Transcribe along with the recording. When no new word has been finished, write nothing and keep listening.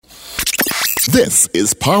This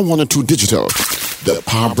is Power 102 Digital, the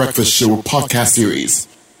Power Breakfast Show podcast series.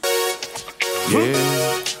 Yeah.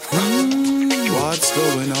 What's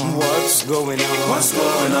going on? What's going on? What's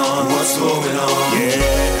going on? What's going on?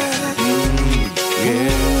 Yeah. Yeah.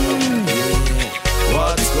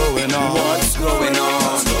 What's going on? What's going on?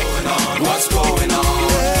 What's going on? What's going on?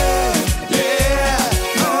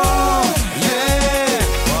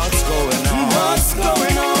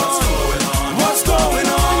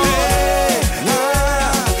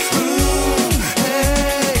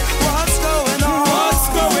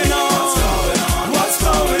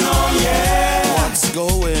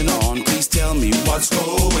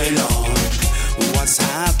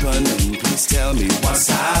 Tell me what's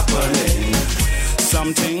happening.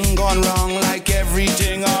 Something gone wrong, like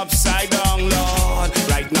everything upside down, Lord.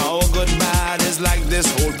 Right now, good bad is like this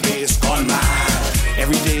whole place gone mad.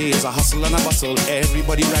 Every day is a hustle and a bustle.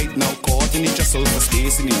 Everybody right now caught in the jostle for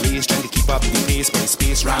space in the race, trying to keep up the pace. By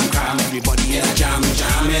space, ram, cram. Everybody in a jam,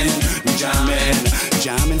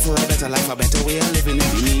 jamming for a better life, a better way of living. In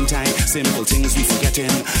the meantime, simple things we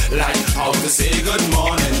forgetting, like how to say good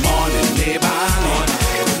morning, morning, neighbor,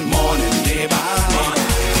 good morning, neighbor,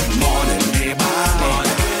 good morning, neighbor,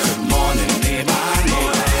 good morning, neighbor,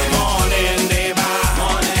 morning, neighbor,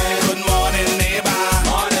 good morning, neighbor,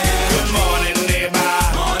 good morning, neighbor,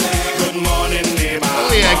 good morning, neighbor.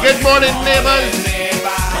 Oh yeah, good morning, neighbors.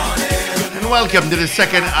 And welcome to the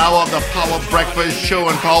second hour of the Power Breakfast Show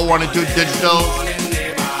on Power 102 Digital.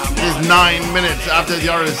 It is 9 minutes after the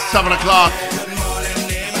hour is 7 o'clock.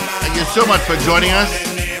 Thank you so much for joining us.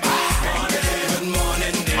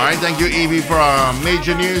 Alright, thank you, Evie, for our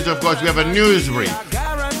major news. Of course, we have a news brief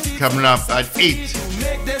coming up at 8.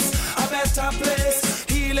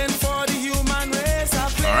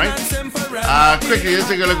 Alright. Quickly, let's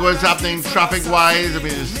take a look at what's happening traffic-wise. Let me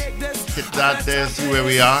just hit that there, see where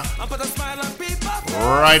we are.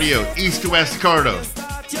 Radio, east-west corridor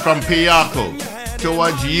from Piaco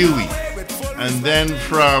towards Uwe, and then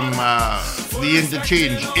from the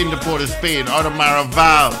interchange into Port of Spain, out of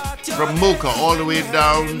Maraval, from Mocha all the way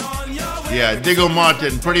down, Diego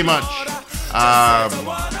Martin, pretty much,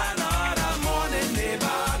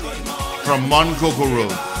 from Moncoco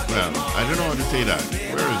Road. Well, I don't know how to say that.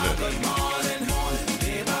 Where is it?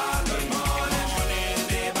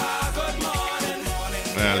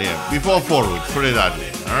 Well, yeah, before Four Road, put it that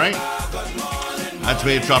way, all right? That's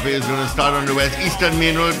where traffic is going to start on the west eastern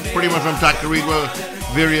main road, pretty much from Tacarigua,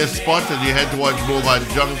 various spots as you head towards Boulevard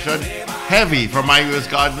Junction. Heavy from Irish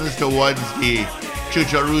Gardens towards the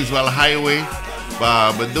Churchill Roosevelt Highway.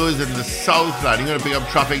 But those in the southland, you're going to pick up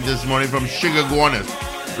traffic this morning from Sugarguanas,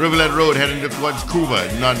 Rivulet Road heading towards Cuba.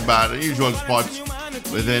 Not bad. The usual spots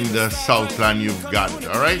within the southland you've got.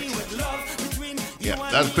 All right? Yeah,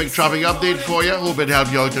 that's a quick traffic update for you. Hope it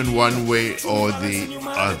helped you out in one way or the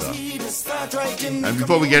other. And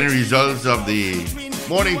before we get into results of the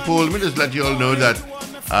morning poll, let me just let you all know that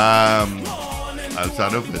I'll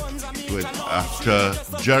start off with actor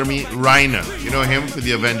Jeremy Renner. You know him for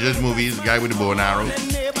the Avengers movies, the guy with the bow and arrow.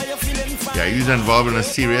 Yeah, he was involved in a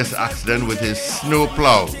serious accident with his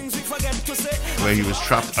snowplow, where he was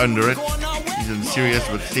trapped under it. He's in serious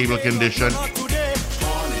but stable condition.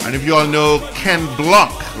 And if you all know Ken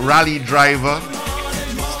Block, rally driver,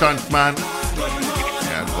 stuntman,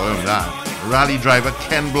 call him that, rally driver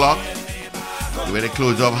Ken Block, where they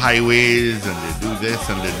close off highways and they do this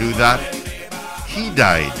and they do that. He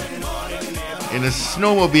died in a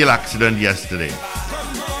snowmobile accident yesterday.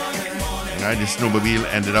 Right, the snowmobile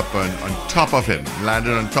ended up on top of him,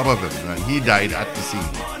 landed on top of him, and he died at the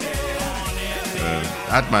scene.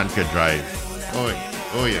 That man could drive.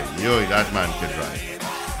 Oh yeah, that man could drive.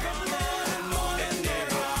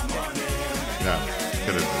 Yeah,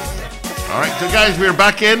 could have. All right, so guys, we're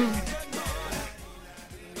back in.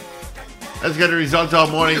 Let's get the results of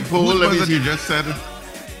our morning poll. Let me see. You just said.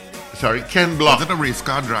 Sorry, Ken Block. Was it a race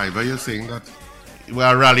car driver? You're saying that?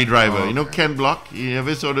 Well, a rally driver. Oh, okay. You know Ken Block? You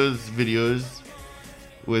ever saw those videos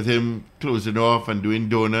with him closing off and doing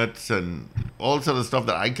donuts and all sort of stuff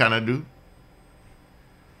that I cannot do?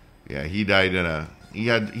 Yeah, he died in a. He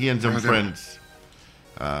and some friends.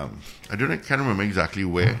 I can't remember exactly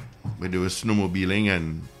where, but they were snowmobiling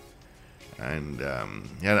and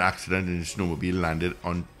he had an accident and his snowmobile landed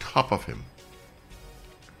on top of him.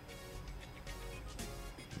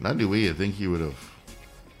 Not the way you think he would have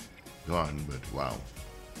gone, but wow.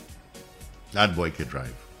 That boy could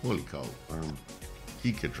drive. Holy cow.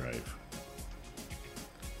 He could drive.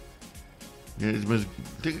 Yeah,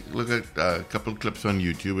 take a look at a couple clips on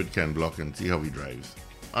YouTube with Ken Block and see how he drives.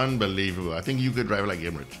 Unbelievable. I think you could drive like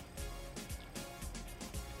him, Rich.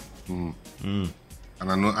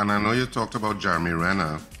 And I know you talked about Jeremy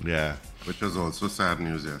Renner, Yeah. which was also sad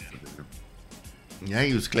news yesterday. Yeah,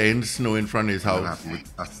 he was clearing snow in front of his What house. happened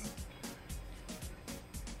with us?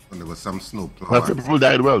 When there was some snow plow. Well, people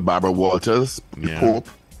died well. Barbara Walters, the Yeah. Pope.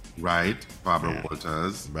 Right, Barbara Yeah.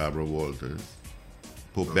 Walters. Barbara Walters.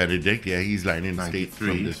 Pope Benedict, yeah, he's lying in state 93.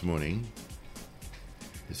 from this morning.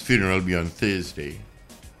 His funeral will be on Thursday.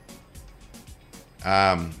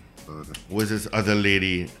 Was this other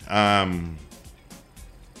lady?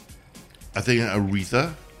 I think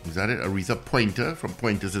Aretha. Is that it? Aretha Pointer from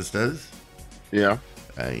Pointer Sisters. Yeah.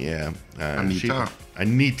 Yeah. Anita.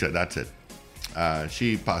 Anita, that's it.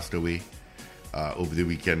 She passed away over the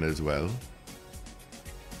weekend as well.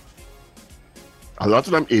 A lot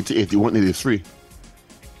of them 80, 81, 83.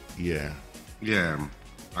 Yeah. Yeah,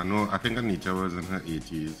 I know. I think Anita was in her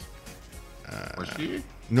 80s. Was she?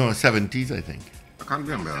 No, 70s, I think. I can't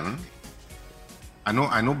remember. Huh?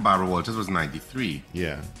 I know. Barbara Walters was 93.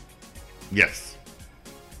 Yeah. Yes.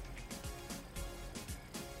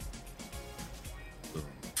 So,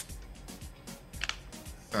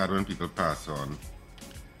 sad when people pass on.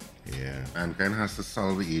 Yeah. Mankind has to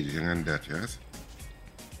solve the aging and death, yes?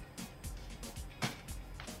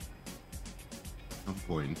 Some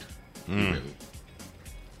point. we will.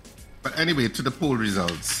 But anyway, to the poll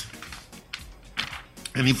results.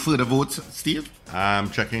 Any further votes, Steve? I'm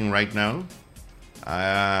checking right now.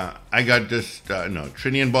 I got just, no,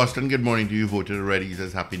 Trini in Boston, good morning to you. Voted already. He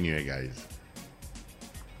says, Happy New Year, guys.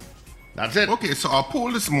 That's it. Okay, so our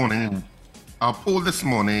poll this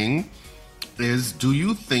morning is, do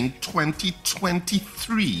you think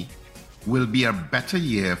 2023 will be a better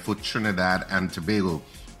year for Trinidad and Tobago?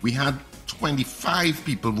 We had 25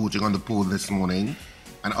 people voting on the poll this morning,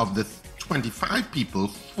 and of the 25 people,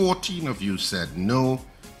 14 of you said no,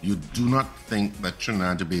 you do not think that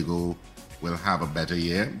Trinidad and Tobago will have a better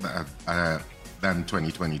year than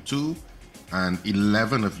 2022, and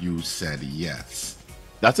 11 of you said yes.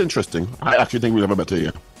 That's interesting. I actually think we'll have a better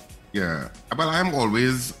year. Yeah, well, I'm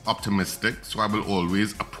always optimistic, so I will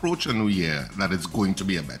always approach a new year that it's going to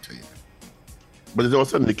be a better year. But there's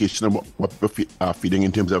also an indication of what people are feeding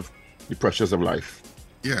in terms of the pressures of life.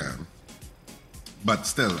 Yeah, but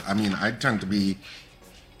still, I mean, I tend to be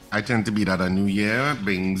that a new year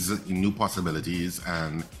brings new possibilities,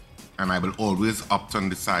 and I will always opt on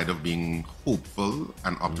the side of being hopeful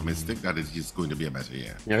and optimistic that it's just going to be a better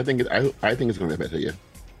year. Yeah, I think it's going to be a better year.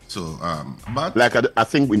 So, but Like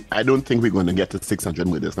I don't think we're going to get to 600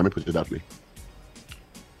 murders. Let me put it that way.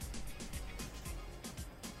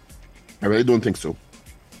 I really don't think so.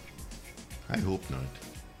 I hope not.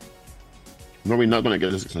 No, we're not going to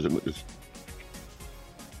get to 600 murders.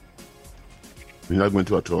 We're not going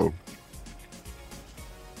to at all.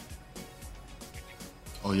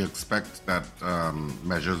 or you expect that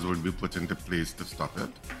measures will be put into place to stop it?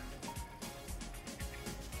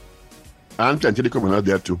 And plenty of the criminals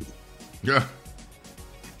there too. Yeah.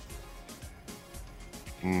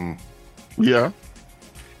 Yeah.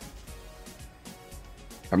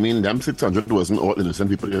 I mean, them 600 wasn't all innocent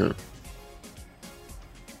people here.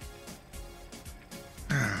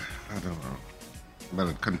 I don't know. But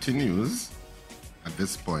it continues at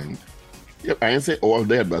this point. Yep, I ain't say all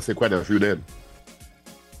dead, but I say quite a few dead.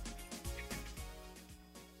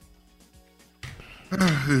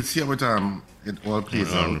 We'll see how it all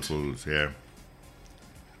plays out. Fools here.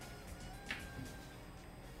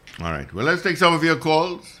 All right. Well, let's take some of your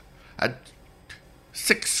calls at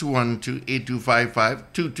 612-8255,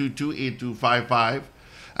 222-8255,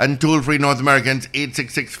 and toll-free North Americans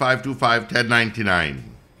 866-525-1099.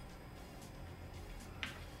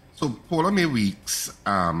 So Paula May Weeks,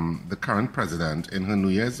 the current president, in her New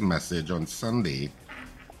Year's message on Sunday,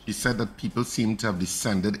 she said that people seem to have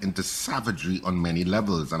descended into savagery on many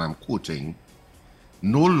levels, and I'm quoting,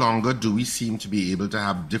 "No longer do we seem to be able to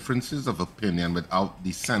have differences of opinion without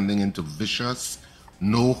descending into vicious,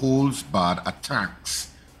 no-holds-barred attacks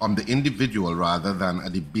on the individual rather than a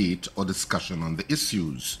debate or discussion on the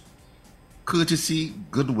issues. Courtesy,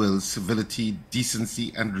 goodwill, civility,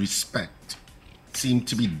 decency, and respect seem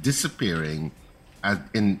to be disappearing as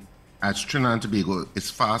Trinidad and Tobago is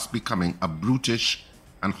fast becoming a brutish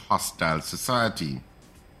and hostile society."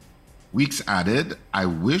 Weeks added, "I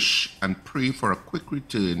wish and pray for a quick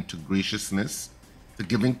return to graciousness, to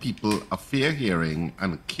giving people a fair hearing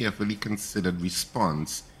and a carefully considered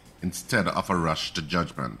response instead of a rush to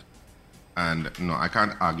judgment." And no, I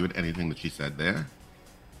can't argue with anything that she said there.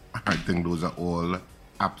 I think those are all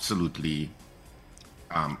absolutely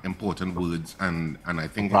important words, and I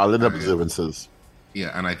think Valid observances.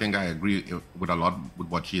 yeah, and I think I agree with a lot with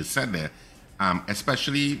what she has said there,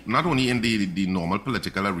 especially not only in the normal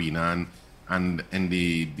political arena and in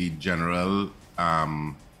the general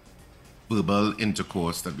verbal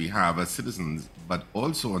intercourse that we have as citizens, but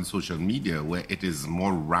also on social media, where it is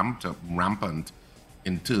more rampant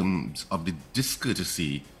in terms of the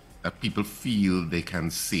discourtesy that people feel they can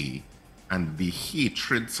say, and the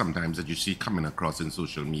hatred sometimes that you see coming across in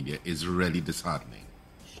social media is really disheartening.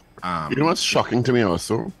 You know what's shocking to me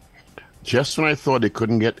also? Just when I thought they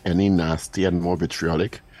couldn't get any nasty and more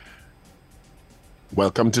vitriolic,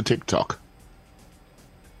 welcome to TikTok.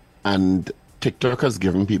 And TikTok has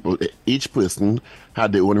given people, each person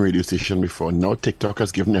had their own radio station before. Now TikTok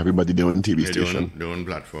has given everybody their own TV station. Their own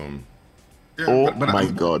platform. Yeah, my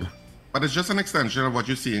God. But it's just an extension of what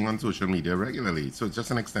you're seeing on social media regularly. So it's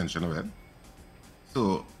just an extension of it.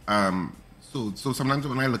 So, so sometimes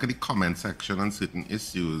when I look at the comment section on certain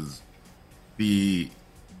issues, the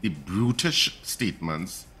brutish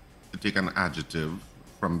statements, to take an adjective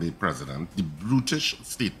from the president, the brutish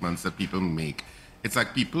statements that people make, it's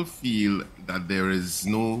like people feel that there is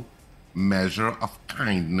no measure of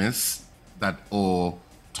kindness or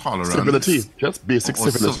tolerance. Civility, just basic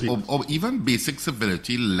civility. Or even basic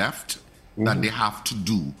civility left that they have to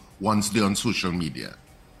do once they're on social media.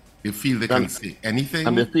 They feel they can say anything.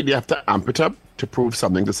 And they feel they have to amp it up to prove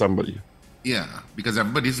something to somebody. Yeah, because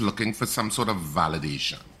everybody's looking for some sort of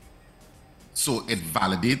validation. So it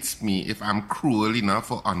validates me if I'm cruel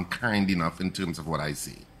enough or unkind enough in terms of what I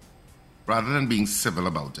say, rather than being civil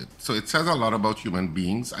about it. So it says a lot about human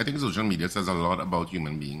beings. I think social media says a lot about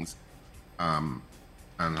human beings and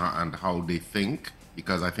how they think,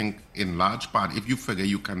 because I think in large part, if you figure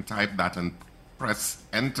you can type that and press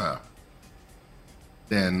enter,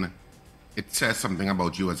 then it says something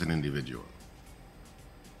about you as an individual.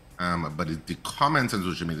 But the comments on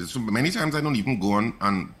social media, so many times I don't even go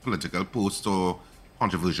on political posts or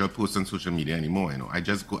controversial posts on social media anymore. I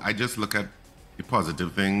just look at the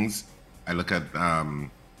positive things. I look at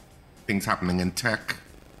things happening in tech.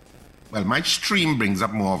 Well, my stream brings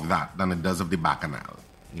up more of that than it does of the bacchanal.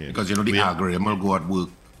 Yeah. Because, the algorithm will go at work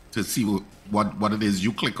to see what it is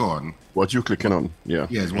you click on. What you're clicking on, yeah.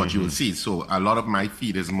 Yes, what you will see. So a lot of my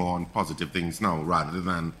feed is more on positive things now, rather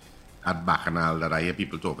than at bacchanal that I hear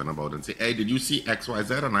people talking about and say, hey, did you see X, Y,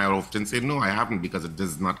 Z? And I often say, no, I haven't, because it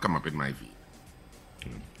does not come up in my feed.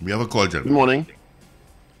 We have a call, gentlemen. Good morning.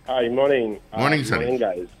 Hi, morning. Morning, Sonny. Morning,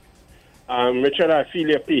 guys. Richard, I feel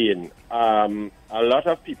your pain. A lot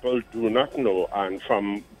of people do not know, and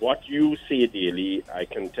from what you say daily, I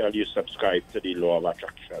can tell you subscribe to the law of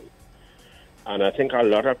attraction. And I think a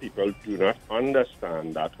lot of people do not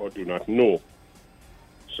understand that or do not know.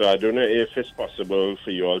 So I don't know if it's possible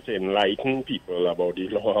for you all to enlighten people about the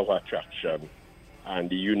law of attraction and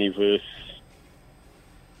the universe,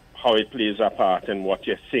 how it plays a part in what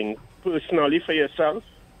you think personally for yourself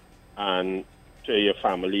and to your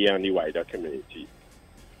family and the wider community.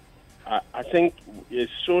 I think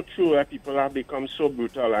it's so true that people have become so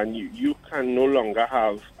brutal, and you can no longer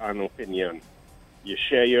have an opinion. You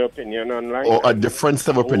share your opinion online. Or a difference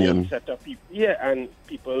of opinion. Set of people, yeah, and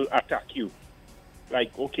people attack you.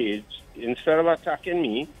 Like, okay, instead of attacking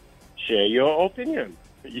me, share your opinion.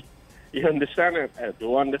 You understand it? I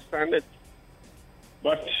don't understand it.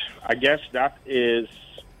 But I guess that is,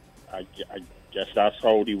 I guess that's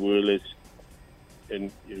how the world is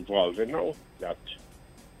evolving now, that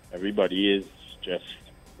everybody is just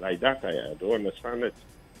like that. I don't understand it.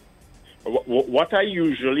 What I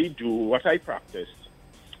usually do, what I practice,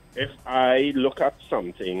 if I look at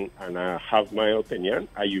something and I have my opinion,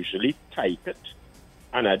 I usually type it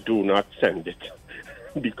and I do not send it.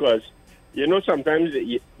 Because, sometimes,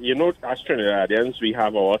 as Trinidadians, we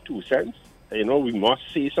have our 2 cents. We must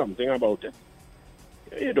say something about it.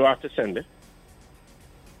 You don't have to send it.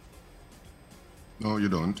 No, you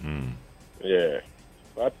don't. Yeah,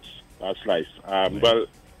 but that's life. Well,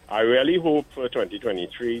 I really hope for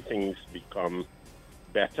 2023 things become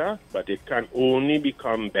better, but it can only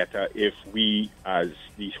become better if we, as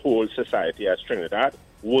the whole society, as Trinidad,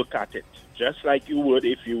 work at it. Just like you would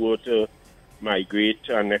if you were to migrate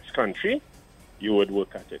to our next country, you would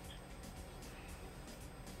work at it.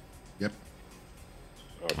 Yep.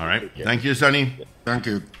 Okay, all right. Thank you, Sonny. Thank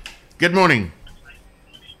you. Good morning.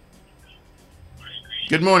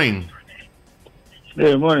 Good morning.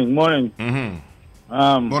 Hey, morning.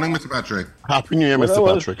 Mm-hmm. Morning, Mr. Patrick. Happy New Year, Mr.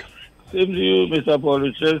 Patrick. Same to you, Mr. Paul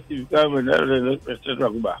Richard, Steve Cameron, and Mr.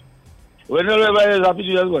 Drogba. When everybody is happy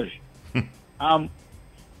New Year's, watch.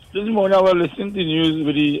 This morning I was listening to news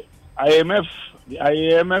with the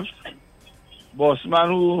IMF boss man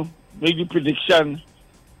who made the prediction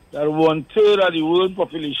that 1/3 of the world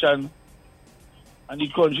population and the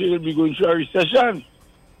country will be going through a recession.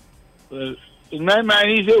 Well, in my mind,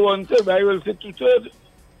 he say 1/3, but I will say 2/3.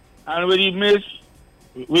 And with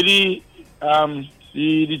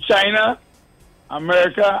the China,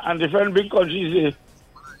 America, and different big countries,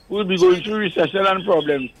 will be going through recession and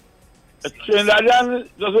problems. Trinidadians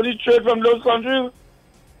just only trade from those countries.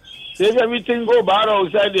 If everything go bad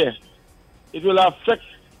outside there, it will affect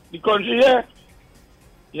the country here.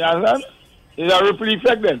 You understand? It's a ripple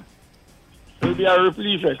effect then. It will be a ripple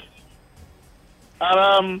effect.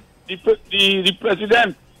 And the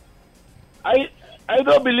president, I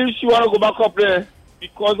don't believe she want to go back up there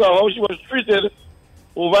because of how she was treated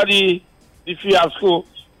over the fiasco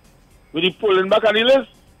with the pulling back on the list.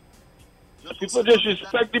 People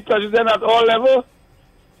disrespect the president at all levels.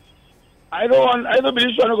 I don't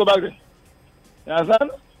believe she want to go back there. You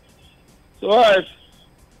understand? So, all right.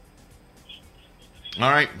 All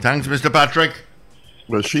right. Thanks, Mr. Patrick.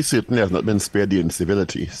 Well, she certainly has not been spared the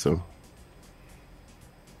incivility, so.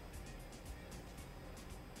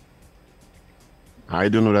 I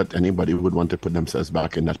don't know that anybody would want to put themselves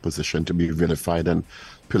back in that position to be vilified and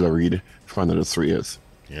pilloried for another 3 years.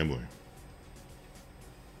 Yeah, boy.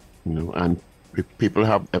 You know, and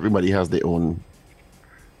everybody has their own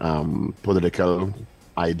political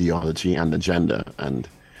ideology and agenda. And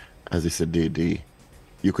as I said,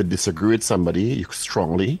 you could disagree with somebody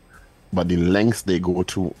strongly, but the lengths they go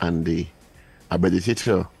to and the ability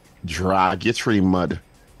to drag you through the mud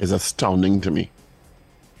is astounding to me.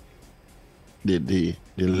 The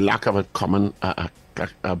lack of a common,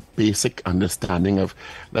 a basic understanding of,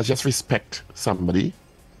 let's just respect somebody,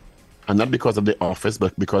 and not because of their office,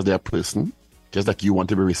 but because they're a person, just like you want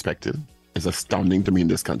to be respected, is astounding to me in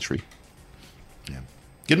this country. Yeah.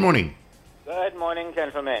 Good morning. Good morning,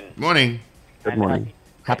 gentlemen. Morning. Good morning.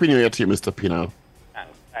 Happy New Year to you, Mr. Pinal.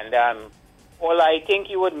 Thanks. And Paul, I think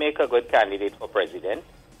you would make a good candidate for president.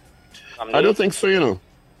 I don't think so, you know.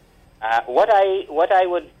 What I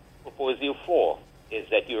would propose you for is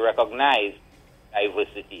that you recognize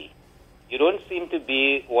diversity. You don't seem to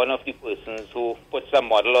be one of the persons who puts a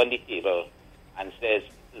model on the table and says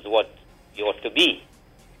this is what you ought to be.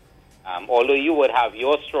 Although you would have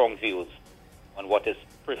your strong views on what is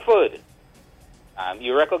preferred,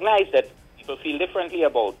 you recognize that people feel differently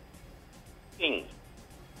about things,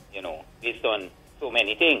 you know, based on so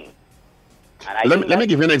many things. And let me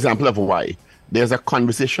give you an example of why. There's a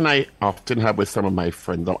conversation I often have with some of my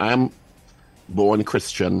friends. Now, I am born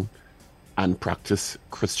Christian and practice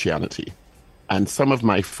Christianity. And some of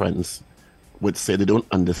my friends would say they don't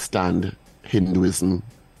understand Hinduism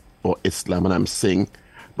or Islam. And I'm saying,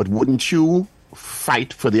 but wouldn't you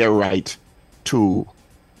fight for their right to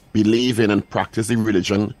believe in and practice the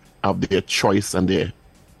religion of their choice and their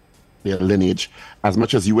lineage as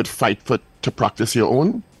much as you would fight to practice your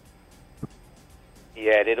own?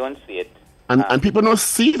 Yeah, they don't see it. And people don't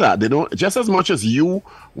see that. They don't. Just as much as you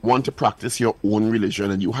want to practice your own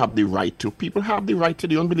religion and you have the right to, people have the right to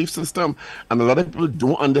their own belief system. And a lot of people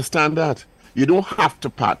don't understand that. You don't have to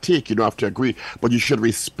partake. You don't have to agree. But you should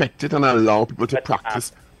respect it and allow people to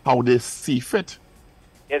practice how they see fit.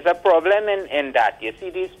 There's a problem in that. You see,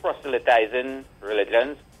 these proselytizing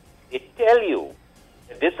religions, they tell you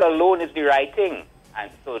that this alone is the right thing.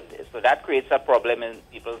 And so that creates a problem in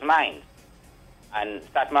people's minds. And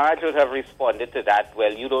Sat Maharaj would have responded to that,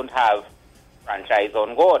 well, you don't have franchise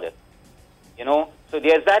on God. You know, so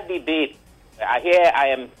there's that debate. Here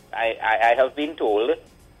I have been told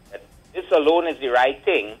that this alone is the right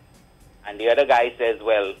thing, and the other guy says,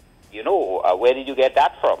 well, you know, where did you get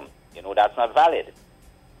that from? You know, that's not valid.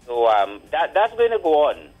 So that's going to go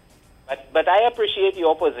on. But I appreciate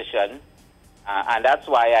your position, and that's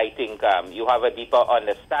why I think you have a deeper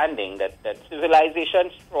understanding that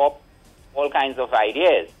civilizations drop all kinds of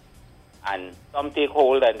ideas, and some take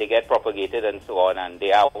hold and they get propagated and so on, and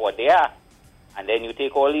they are what they are. And then you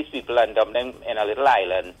take all these people and dump them in a little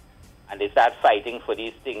island, and they start fighting for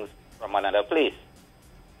these things from another place.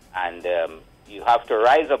 And you have to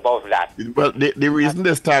rise above that. Well, the reason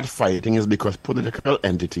they start fighting is because political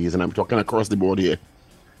entities, and I'm talking across the board here,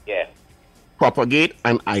 propagate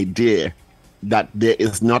an idea that there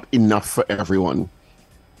is not enough for everyone,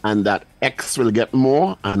 and that X will get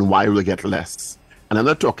more and Y will get less. And I'm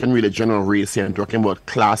not talking religion or race here, I'm talking about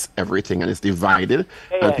class, everything, and it's divided,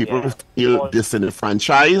 and people feel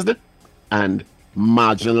disenfranchised and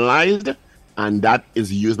marginalized, and that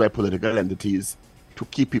is used by political entities to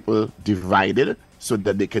keep people divided so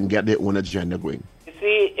that they can get their own agenda going. You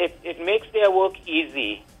see, it makes their work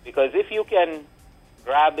easy, because if you can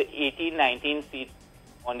grab 18, 19 seats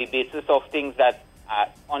on the basis of things that are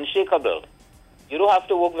unshakable, you don't have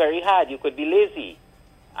to work very hard. You could be lazy,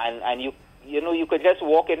 and you know, you could just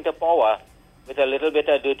walk into power with a little bit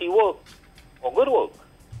of dirty work. for good work.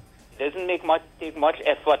 It doesn't take much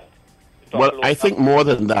effort. Well, I think more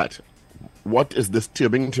than that, what is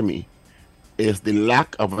disturbing to me is the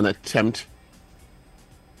lack of an attempt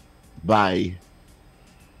by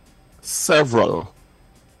several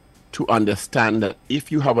to understand that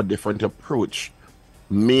if you have a different approach,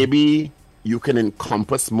 maybe you can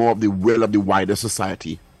encompass more of the will of the wider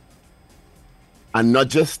society and not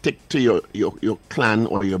just stick to your clan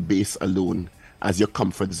or your base alone as your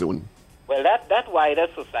comfort zone. Well, that wider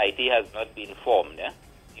society has not been formed.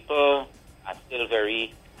 People are still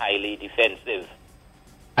very highly defensive.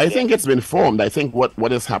 I think it's been formed. I think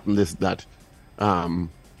what has happened is that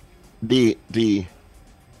the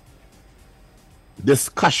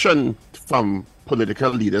discussion from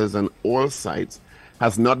political leaders on all sides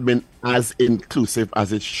has not been as inclusive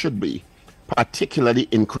as it should be, particularly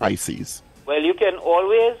in crises. Well, you can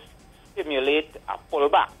always stimulate a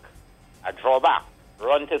pullback, a drawback,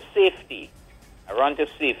 run to safety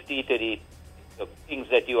to the things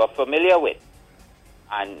that you are familiar with.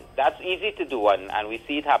 And that's easy to do, and we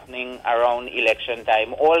see it happening around election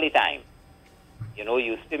time all the time. You know,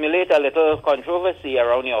 you stimulate a little controversy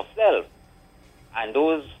around yourself, and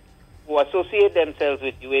those who associate themselves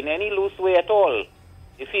with you in any loose way at all,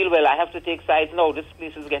 they feel, well, I have to take sides now, this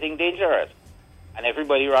place is getting dangerous, and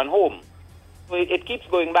everybody run home. So it keeps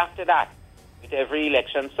going back to that with every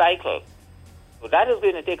election cycle. So that is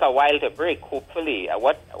going to take a while to break, hopefully.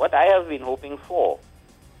 What I have been hoping for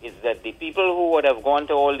is that the people who would have gone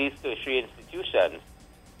to all these tertiary institutions,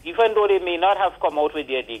 even though they may not have come out with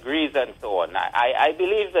their degrees and so on, I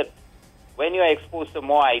believe that when you are exposed to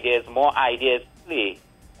more ideas play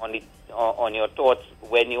on your thoughts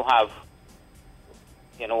when you have,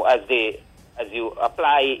 you know, as you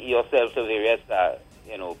apply yourself to various,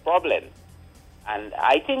 problems. And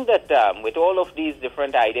I think that with all of these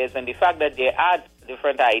different ideas and the fact that there are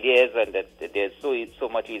different ideas and that there's so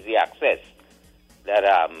much easy access, that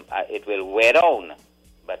it will wear down.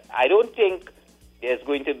 But I don't think there's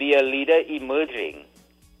going to be a leader emerging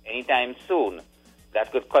anytime soon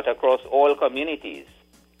that could cut across all communities.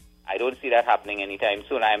 I don't see that happening anytime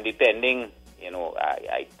soon. I am depending,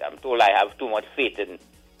 I'm told I have too much faith in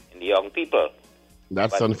the young people.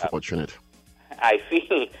 That's unfortunate. I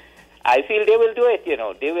feel they will do it,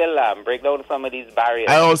 They will break down some of these barriers.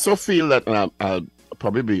 I also feel that I'll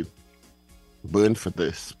probably be burned for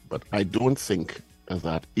this, but I don't think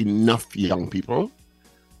that enough young people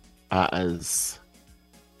are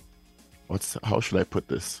how should I put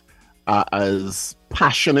this? Are as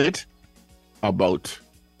passionate about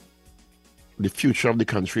the future of the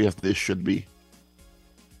country as they should be.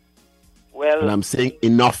 Well, and I'm saying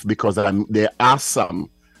enough because there are some,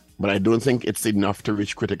 but I don't think it's enough to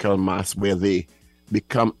reach critical mass where they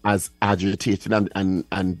become as agitated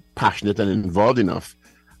and passionate and involved enough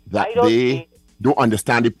that they don't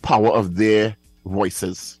understand the power of their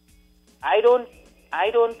voices. I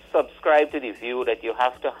don't subscribe to the view that you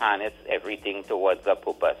have to harness everything towards a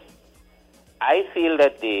purpose. I feel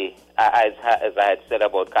that as I had said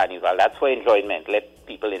about Carnival, that's for enjoyment. Let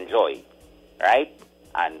people enjoy, right?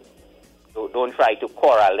 And don't try to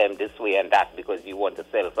corral them this way and that because you want to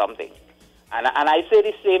sell something. And I say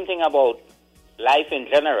the same thing about life in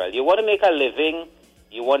general. You want to make a living,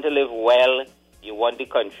 you want to live well, you want the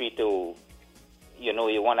country to,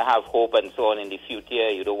 you want to have hope and so on in the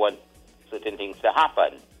future. You don't want certain things to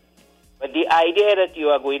happen. But the idea that you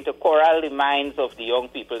are going to corral the minds of the young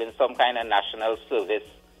people in some kind of national service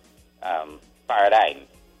paradigm,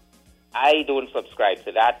 I don't subscribe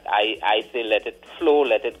to that. I say let it flow,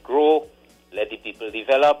 let it grow, let the people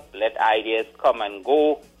develop, let ideas come and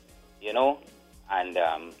go, and,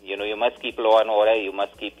 you must keep law and order, you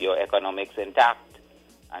must keep your economics intact,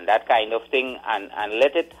 and that kind of thing, and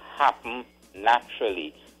let it happen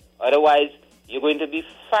naturally. Otherwise, you're going to be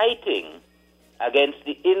fighting against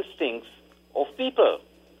the instincts of people.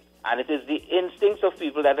 And it is the instincts of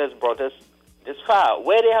people that has brought us this far,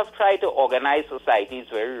 where they have tried to organize societies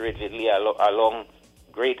very rigidly along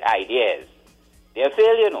great ideas. They have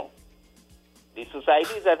failed, The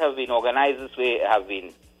societies that have been organized this way have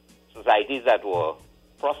been societies that were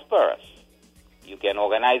prosperous. You can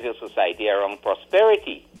organize your society around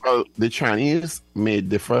prosperity. Well, the Chinese may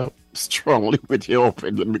differ strongly with your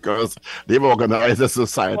opinion because they've organized a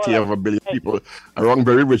society of 1 billion people along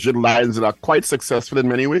very rigid lines and are quite successful in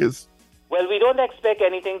many ways. Well, we don't expect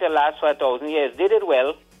anything to last for 1,000 years. They did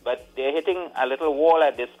well, but they're hitting a little wall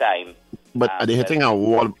at this time. But they're hitting a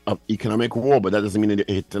wall of economic war, but that doesn't mean they're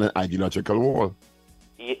hitting an ideological wall.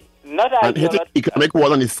 Not hitting economic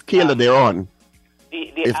wall on the scale that they're on.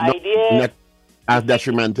 The idea not as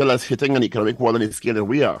detrimental as hitting an economic wall on the scale that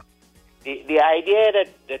we are. The idea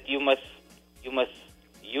that you must You must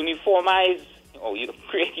uniformize or you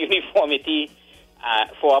create uniformity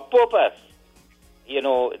for a purpose. You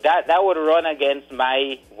know, that would run against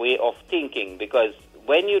my way of thinking, because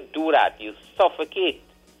when you do that, you suffocate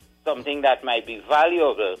something that might be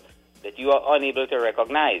valuable that you are unable to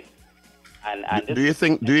recognize. And do you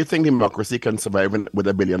think democracy can survive with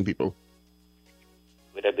 1 billion people?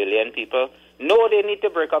 With 1 billion people? No, they need to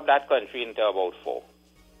break up that country into about 4.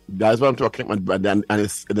 That's what I'm talking about. And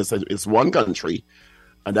it's one country.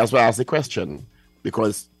 And that's why I asked the question.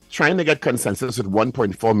 Because trying to get consensus with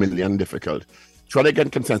 1.4 million difficult. Trying to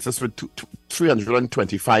get consensus with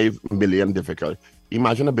 325 million difficult.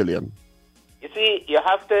 Imagine 1 billion. You see, you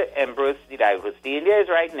have to embrace the diversity. India is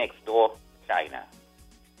right next door to China.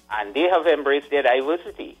 And they have embraced their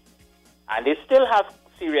diversity. And they still have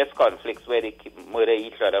serious conflicts where they murder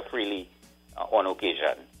each other freely on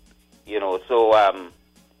occasion. You know, so,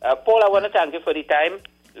 Paul, I want to thank you for the time.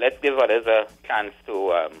 Let's give others a chance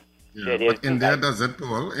to... but India does it,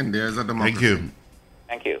 Paul. India is a democracy. Thank you.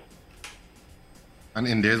 Thank you. And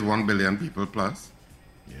India is 1 billion people plus.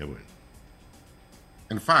 Yeah, well.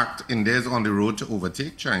 In fact, India is on the road to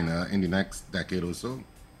overtake China in the next decade or so.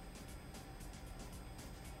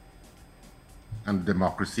 And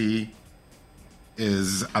democracy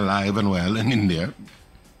is alive and well in India.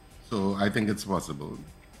 So I think it's possible.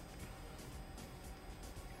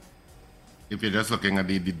 If you're just looking at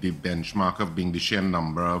the benchmark of being the sheer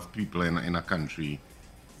number of people in a country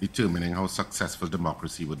determining how successful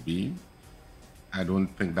democracy would be, I don't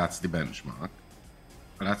think that's the benchmark.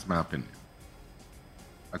 But that's my opinion.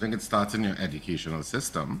 I think it starts in your educational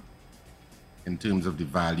system in terms of the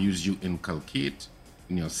values you inculcate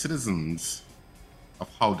in your citizens of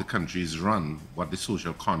how the country is run, what the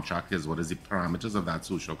social contract is, what is the parameters of that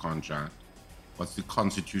social contract, what's the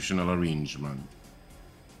constitutional arrangement,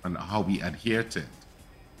 and how we adhere to it.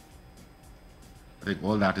 I think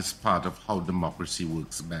all that is part of how democracy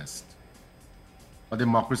works best. But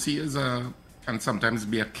democracy can sometimes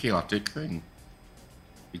be a chaotic thing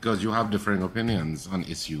because you have differing opinions on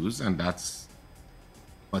issues,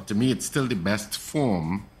 but to me, it's still the best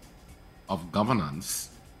form of governance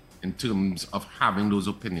in terms of having those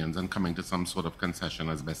opinions and coming to some sort of concession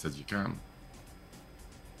as best as you can.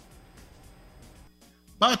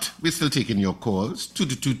 But we're still taking your calls,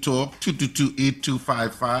 222-TALK,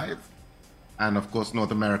 222-8255, and of course,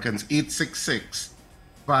 North Americans,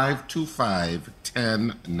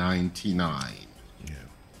 866-525-1099. Yeah.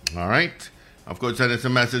 All right. Of course, send us a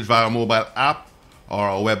message via our mobile app or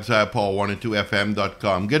our website,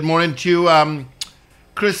 power102fm.com. Good morning to you,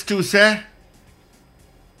 Chris Tousse.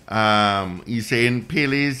 He's saying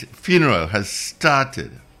Pele's funeral has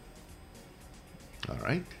started. All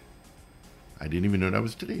right. I didn't even know that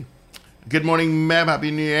was today. Good morning, Meb.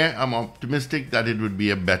 Happy New Year. I'm optimistic that it would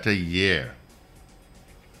be a better year.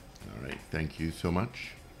 All right. Thank you so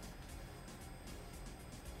much.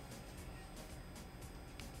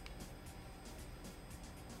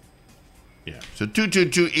 Yeah. So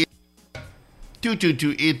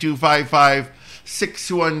 222-8255,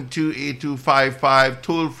 612-8255,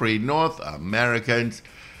 toll free North Americans,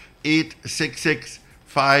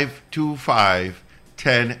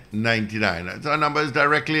 866-525-1099. That's our numbers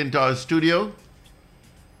directly into our studio.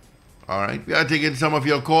 All right. We are taking some of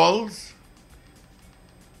your calls.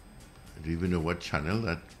 I don't even know what channel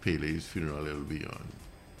that Pele's funeral will be on.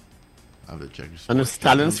 I have to check. And is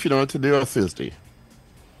Stalin's funeral today or Thursday?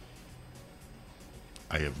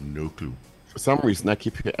 I have no clue. For some reason, I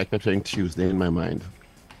kept saying Tuesday in my mind.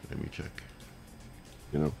 Let me check.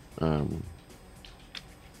 You know,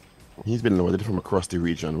 he's been loaded from across the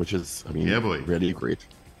region, which is, I mean, really great.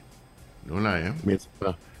 No lie. Made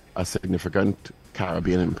a significant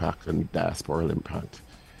Caribbean impact and diasporal impact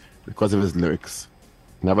because of his lyrics.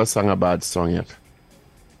 Never sang a bad song yet.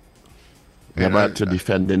 Never had to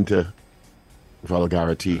defend into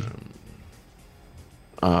vulgarity.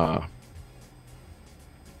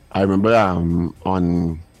 I remember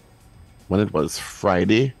on when it was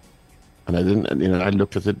Friday, and I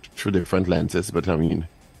looked at it through different lenses, but I mean,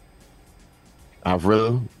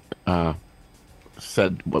 Avril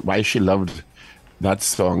said why she loved that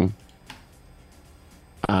song,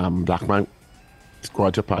 Black Man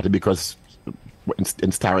Squad to Party, because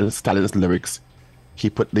in Stalin's lyrics, he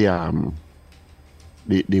put the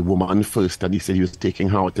woman first, and he said he was taking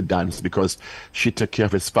her out to dance because she took care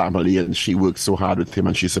of his family and she worked so hard with him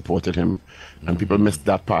and she supported him. Mm-hmm. And people missed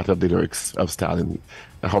that part of the lyrics of Stalin,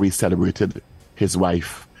 how he celebrated his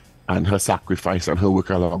wife and her sacrifice and her work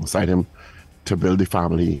alongside him to build the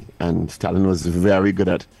family. And Stalin was very good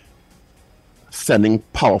at sending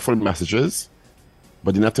powerful messages,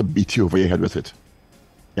 but didn't have to beat you over your head with it.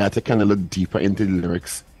 You had to kind of look deeper into the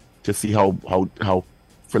lyrics to see how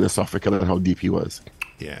philosophical and how deep he was.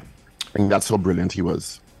 Yeah. And that's how brilliant he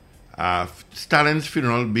was. Stalin's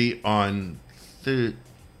funeral will be on what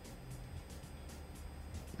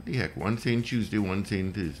the heck? One saying Tuesday, one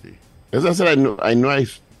saying Thursday. As I said, I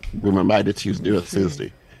remember either Tuesday or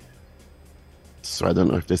Thursday. So I don't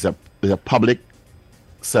know if there's a public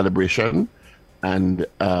celebration and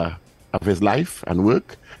of his life and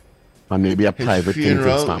work, or maybe a private thing for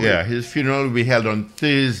his family. Yeah, his funeral will be held on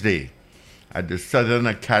Thursday at the Southern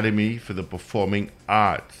Academy for the Performing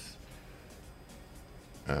Arts.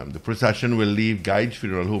 The procession will leave Guy's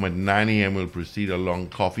funeral home at 9 a.m. will proceed along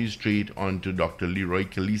Coffee Street onto Dr. Leroy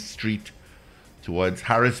Calise Street towards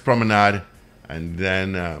Harris Promenade and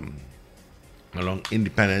then along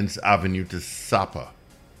Independence Avenue to Sapa.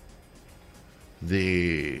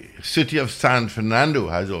 The city of San Fernando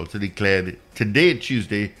has also declared today,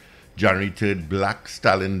 Tuesday, January 3rd, Black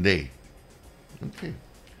Stallion Day. Okay.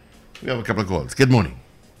 We have a couple of calls. Good morning.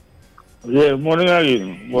 Yeah, morning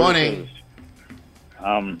again. Morning.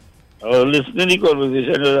 I was listening to the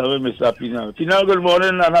conversation with Mr. Pinal. Pinal, good morning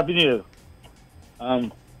and happy new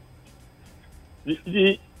year.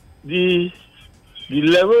 The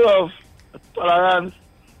level of tolerance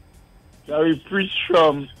that we preach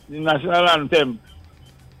from the national anthem,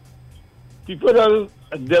 people that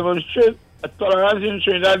demonstrate a tolerance in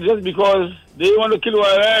Trinidad just because they want to kill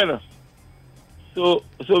one another. So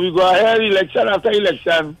we go ahead election after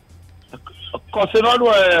election, cussing on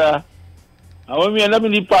one another. And when we end up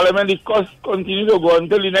in the parliament, the cost continue to go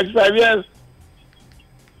until the next 5 years.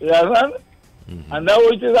 You understand? Mm-hmm. And that's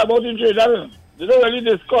what it is about in Trinidad. They don't really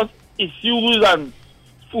discuss issues and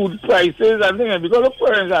food prices and things. Because,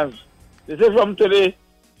 for instance, they say from today,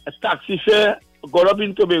 a taxi fare got up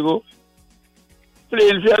in Tobago,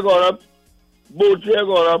 plane fare got up, boat fare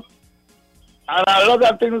got up, and a lot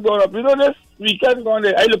of things got up. You know, this weekend gone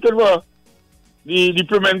there, I looking for the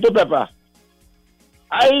pimento pepper.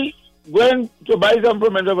 I went to buy some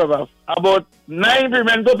pimento pepper, about 9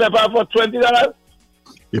 pimento pepper for $20.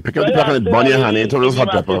 You pick up the pack and it burn your hand into those hot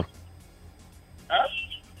pepper. Huh?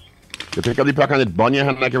 You pick up the pack and it burn your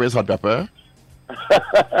hand like it is hot pepper.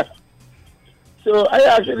 So I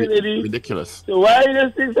asked the lady, ridiculous. So why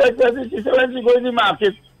this thing so expensive? She said when she go in the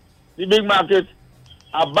market, the big market,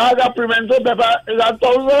 a bag of pimento pepper is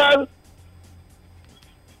 $1,000.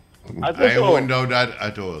 I wouldn't doubt that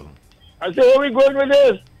at all. I said, where we going with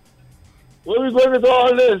this? Where we going with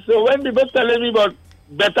all this? So when people telling me about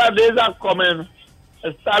better days are coming,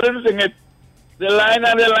 I started singing it. The line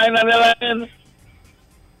and the line and the line.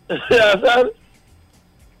 Yeah, sir.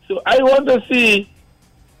 So I want to see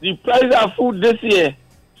the price of food this year.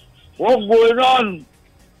 What's going on?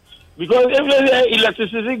 Because if there's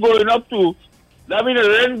electricity going up too, that means the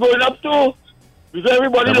rent going up too. Because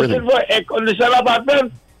everybody looking for air-conditioned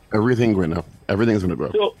apartments. Everything going up. Everything's going to go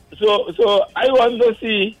up. So I want to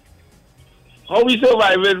see how we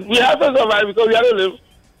survive. We have to survive because we have to live.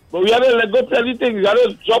 But we have to let go plenty things. We have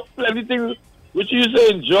to drop plenty things which you say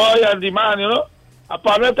enjoy and demand, you know. A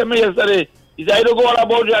partner told me yesterday, he said, I don't go all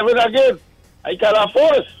about driving again. I can't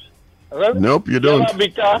afford it. Right? Nope, you don't. You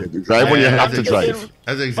drive when you have to drive.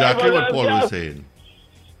 That's exactly what Paul was saying.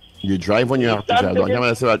 You drive when you have to drive. Don't come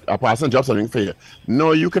and say, a person drops something for you.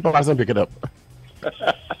 No, you can pass and pick it up.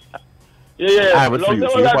 Yeah. I have it for you.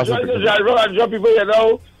 So you pass and pick it up. And drop people, you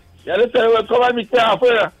know. You have to tell them, come and meet me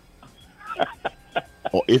halfway.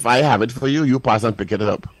 Or if I have it for you, you pass and pick it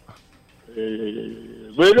up.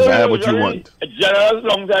 But I have what you want. A generous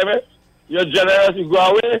long time, eh? You're generous, you go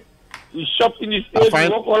away, you shop in the States, you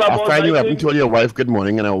walk all about. I find you haven't told your wife good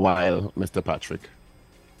morning in a while, Mr. Patrick.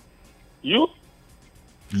 You?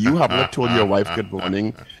 You have not told your wife good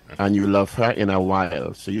morning, and you love her in a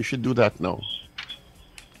while, so you should do that now.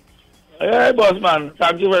 Hey, boss man,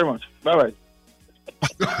 thank you very much. Bye-bye.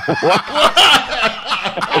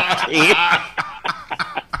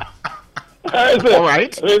 All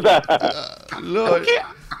right. Lord. Okay.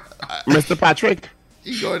 Mr. Patrick.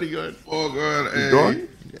 He good. Oh, God. You good?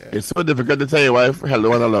 Yeah. It's so difficult to tell your wife,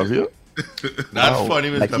 hello and I love you. That's funny,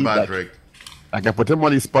 Mr. Patrick. I can put him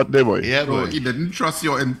on the spot there, boy. Yeah, boy. He didn't trust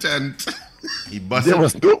your intent. He busted. There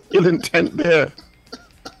was no ill intent there.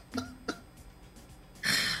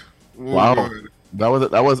 Wow. God.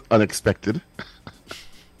 That was unexpected.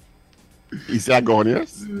 He said, "Go on,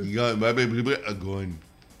 yes." My baby, going.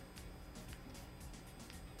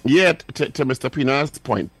 Yeah, to Mr. Pina's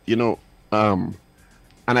point, you know, and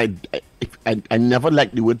I never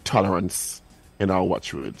liked the word tolerance in our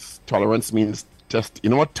watchwords. Tolerance means just, you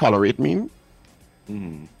know what tolerate mean?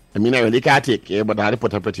 I mean, I really can't take it, but I had to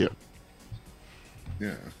put up with you.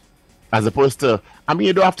 Yeah. As opposed to, I mean,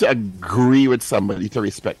 you don't have to agree with somebody to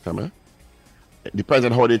respect them. Eh? It depends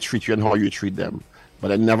on how they treat you and how you treat them.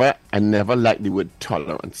 But I never like the word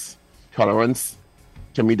tolerance. Tolerance,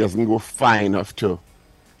 to me, doesn't go far enough to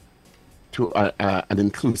an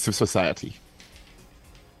inclusive society.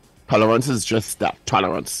 Tolerance is just that,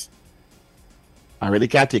 tolerance. I really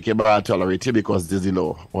can't take it, but I tolerate it because this is the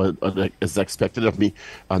law, or it's expected of me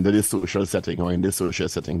under this social setting or in this social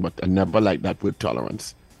setting. But I never like that word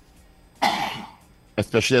tolerance.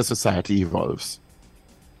 Especially as society evolves.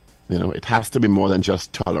 You know, it has to be more than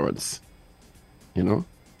just tolerance. You know?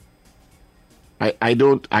 I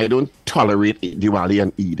don't tolerate Diwali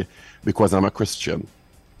and Eid because I'm a Christian.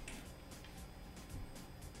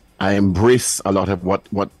 I embrace a lot of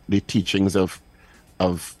what the teachings of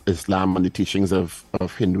Islam and the teachings of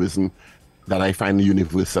Hinduism that I find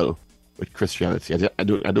universal with Christianity. I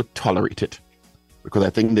don't tolerate it because I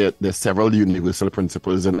think there's several universal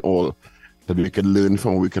principles in all that we can learn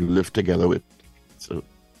from, we can live together with. So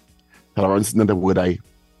tolerance is not a word I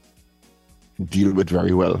deal with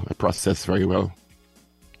very well, I process very well.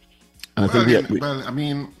 And I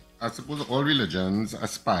mean, I suppose all religions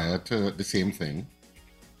aspire to the same thing,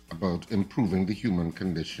 about improving the human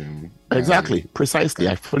condition. Exactly, precisely.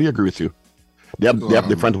 I fully agree with you. They have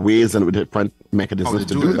different ways and different mechanisms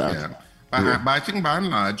to do that. Yeah. But I think by and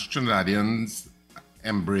large, Trinidadians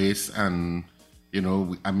embrace and, you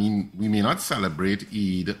know, I mean, we may not celebrate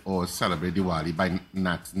Eid or celebrate Diwali by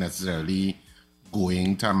not necessarily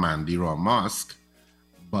going to a Mandi or mosque,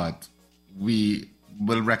 but we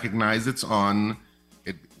will recognize it's on.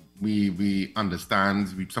 We understand.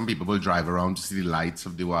 Some people will drive around to see the lights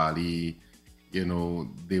of Diwali. You know,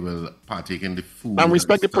 they will partake in the food. And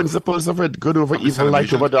respect the principles of it, good over evil,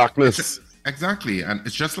 light over darkness. Exactly. And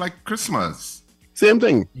it's just like Christmas. Same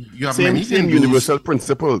thing. You have same universal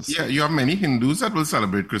principles. Yeah, you have many Hindus that will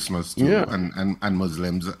celebrate Christmas too. Yeah. And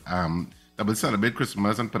Muslims that will celebrate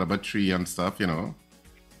Christmas and put up a tree and stuff, you know.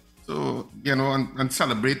 So, you know, and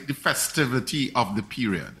celebrate the festivity of the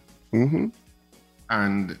period. Mm-hmm.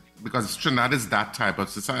 And because Trinidad is that type of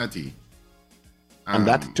society. And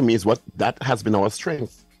that, to me, is what that has been our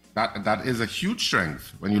strength. That is a huge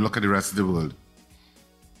strength when you look at the rest of the world.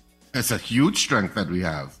 It's a huge strength that we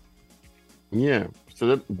have. Yeah.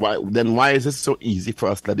 So why is it so easy for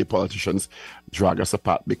us to let the politicians drag us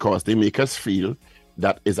apart? Because they make us feel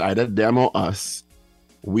that it's either them or us,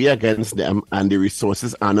 we against them, and the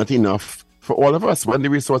resources are not enough for all of us, when the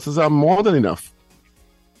resources are more than enough.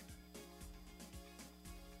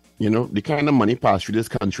 You know, the kind of money passed through this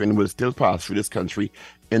country and will still pass through this country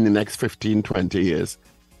in the next 15, 20 years.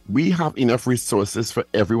 We have enough resources for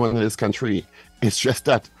everyone in this country. It's just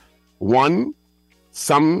that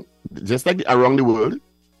just like around the world,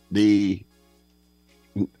 the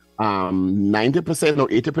 90% or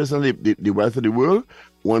 80% of the wealth of the world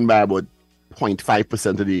owned by about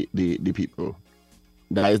 0.5% of the people.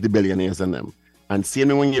 That is the billionaires in them. And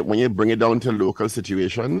same when you bring it down to local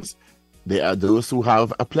situations, there are those who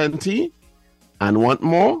have a plenty and want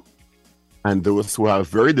more, and those who have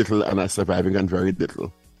very little and are surviving on very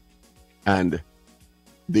little. And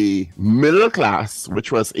the middle class,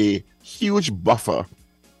 which was a huge buffer,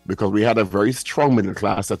 because we had a very strong middle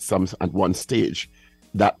class at one stage,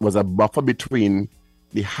 that was a buffer between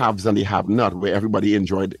the haves and the have-not, where everybody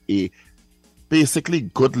enjoyed a basically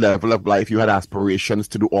good level of life. You had aspirations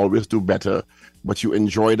to always do better, but you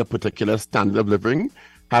enjoyed a particular standard of living,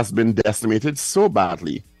 has been decimated so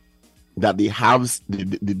badly that the haves, the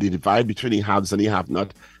divide between the haves and the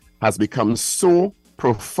have-not has become so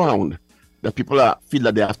profound that people feel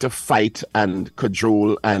that they have to fight and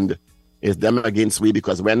cajole, and it's them against we,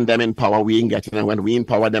 because when them in power, we ain't getting, and when we in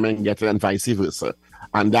power, them ain't getting, and vice versa.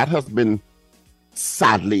 And that has been,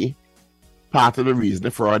 sadly, part of the reason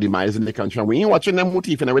for our demise in the country. And we ain't watching them who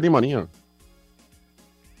thieving away the money here.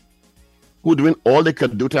 Who doing all they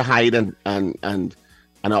could do to hide and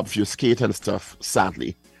obfuscate and stuff,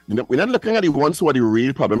 sadly. You know, we're not looking at the ones who are the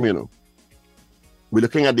real problem, you know. We're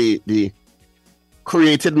looking at the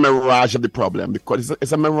created mirage of the problem, because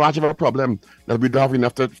it's a mirage of a problem that we don't have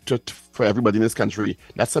enough for everybody in this country.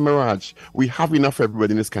 That's a mirage. We have enough for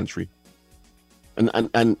everybody in this country. And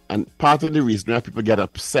part of the reason why people get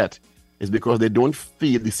upset is because they don't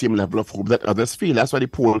feel the same level of hope that others feel. That's why the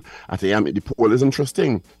poll is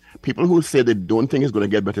interesting. People who say they don't think it's going to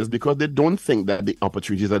get better is because they don't think that the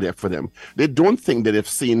opportunities are there for them. They don't think that they've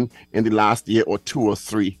seen in the last year or 2 or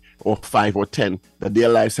 3 or 5 or 10 that their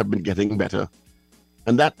lives have been getting better.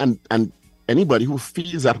 And anybody who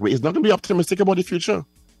feels that way is not going to be optimistic about the future.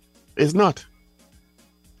 It's not.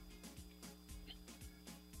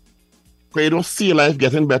 Because you don't see life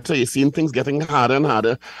getting better. You're seeing things getting harder and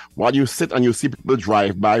harder. While you sit and you see people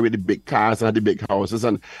drive by with the big cars and the big houses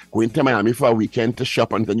and going to Miami for a weekend to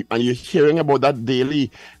shop, and you're hearing about that daily,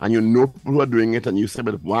 and you know people who are doing it, and you say,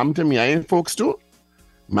 but what happened to me? I ain't folks too.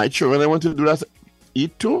 My children, I want to do that,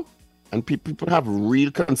 eat too. And people have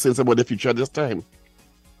real concerns about the future at this time.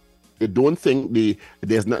 They don't think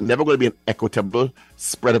there's never going to be an equitable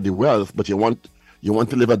spread of the wealth, but you want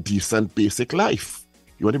to live a decent, basic life.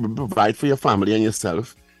 You want to provide for your family and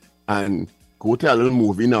yourself, and go to a little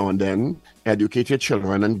movie now and then, educate your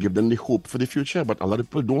children and give them the hope for the future. But a lot of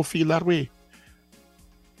people don't feel that way.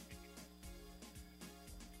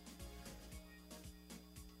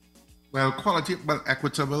 Well,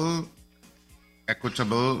 equitable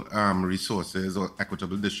resources or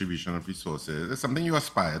equitable distribution of resources is something you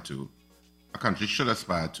aspire to. A country should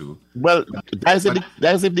aspire to. Well, that's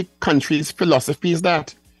if the country's philosophy is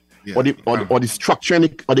that. Yeah, or the structure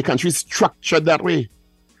or the country is structured that way.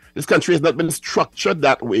 This country has not been structured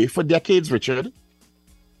that way for decades, Richard.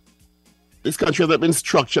 This country has not been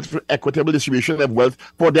structured for equitable distribution of wealth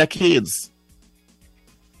for decades.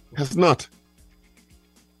 It has not.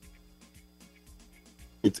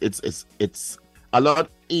 It's a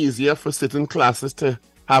lot easier for certain classes to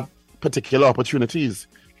have particular opportunities.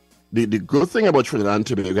 The good thing about Trinidad and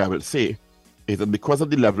Tobago, I would say, is that because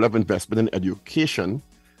of the level of investment in education,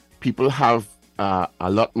 people have a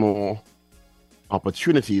lot more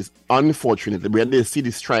opportunities. Unfortunately, when they see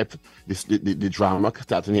the stripe, the drama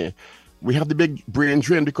starting here, we have the big brain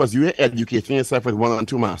drain because you are educating yourself with 1 and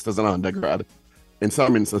 2 masters and undergrad, in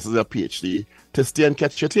some instances a PhD, to stay and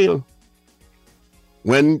catch your tail.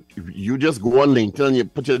 When you just go on LinkedIn and you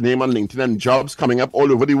put your name on LinkedIn and jobs coming up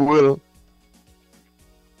all over the world,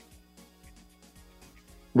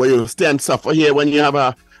 where you stay and suffer here when you have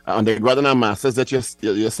a undergrad and a master's that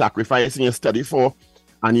you're sacrificing your study for,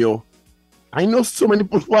 and I know so many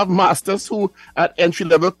people who have masters who at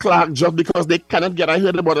entry-level clerk jobs because they cannot get. I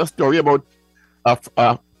heard about a story about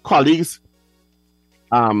a colleague's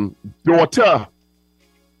daughter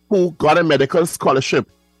who got a medical scholarship.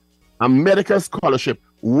 A medical scholarship,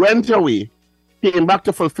 went away, came back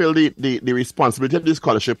to fulfill the responsibility of the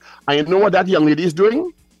scholarship. And you know what that young lady is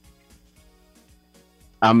doing?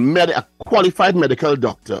 A qualified medical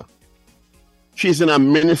doctor. She's in a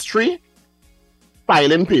ministry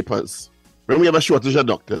filing papers when we have a shortage of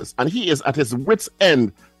doctors. And he is at his wit's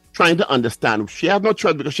end trying to understand. She has no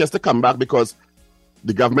choice because she has to come back because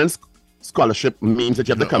the government's scholarship means that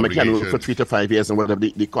you have to come again for 3 to 5 years and whatever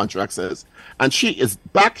the contract says. And she is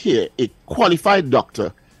back here, a qualified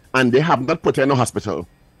doctor, and they have not put her in a hospital.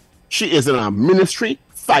 She is in a ministry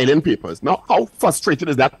filing papers. Now, how frustrated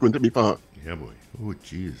is that going to be for her? Yeah, boy. Oh,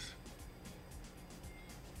 jeez.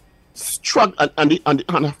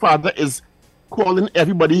 And her father is calling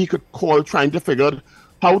everybody he could call, trying to figure out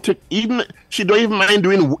how to she don't even mind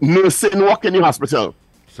doing nursing work in the hospital.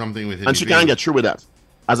 Something within and she can't get through with that.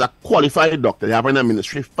 As a qualified doctor, they have in a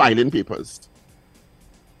ministry filing papers.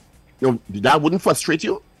 That wouldn't frustrate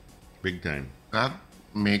you? Big time. That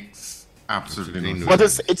makes absolutely no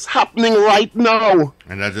sense. But it's happening right now.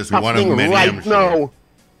 And that's just one of many, right I'm sure. now.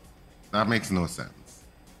 That makes no sense.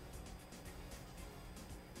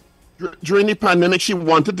 During the pandemic, she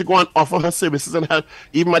wanted to go and offer her services and help,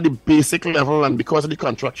 even at the basic level, and because of the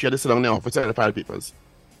contract, she had to sit down in the office and file papers.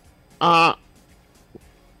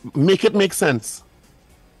 Make it make sense.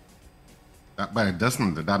 But it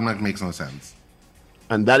doesn't. That makes no sense.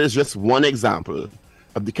 And that is just one example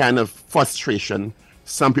of the kind of frustration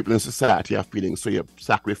some people in society are feeling. So you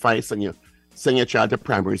sacrifice and you send your child to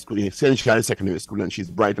primary school, you send your child to secondary school, and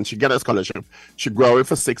she's bright and she gets a scholarship. She grows away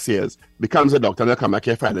for 6 years, becomes a doctor, and then come back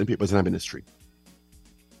here filing papers in her ministry.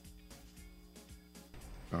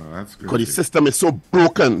 Oh, that's good. Because the system is so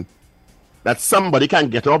broken that somebody can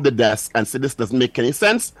get off the desk and say this doesn't make any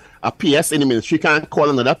sense. A PS in the ministry can't call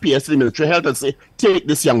another PS in the Ministry of Health and say, take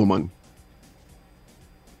this young woman.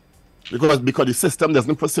 Because the system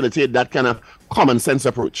doesn't facilitate that kind of common sense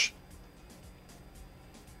approach.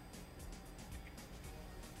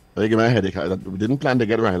 I give me a headache. We didn't plan to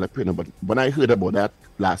get riled up, but when I heard about that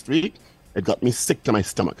last week, it got me sick to my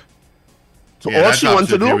stomach. So all she wants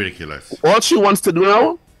to do, all she wants to do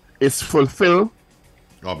now is fulfill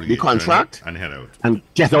the contract and head out and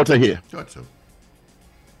get out of here. Thought so.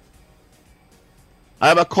 I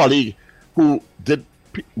have a colleague who did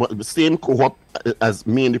the same cohort as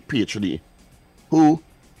me in the PhD, who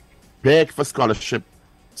begged for scholarship,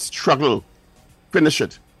 struggled, finish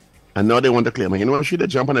it, and now they want to claim her. You know, she did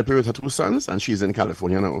jump on a plane with her 2 sons, and she's in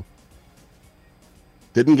California now.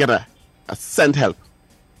 Didn't get a cent help.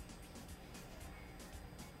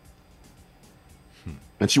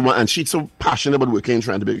 And she's so passionate about working in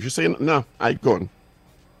Trinidad. She's saying, no, I gone.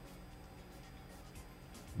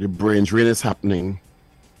 The brain drain is happening.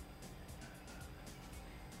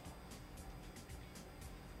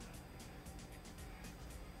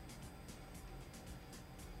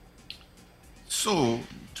 So,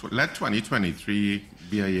 let 2023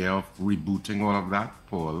 be a year of rebooting all of that,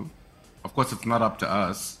 Paul. Of course, it's not up to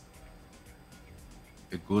us.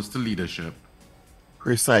 It goes to leadership.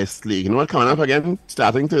 Precisely. You know what coming up again?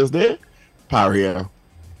 Starting Thursday? Paria.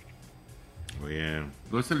 Oh, yeah.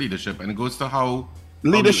 It goes to leadership, and it goes to how...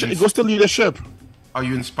 Leadership. It goes to leadership. How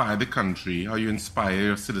you inspire the country, how you inspire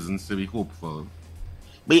your citizens to be hopeful.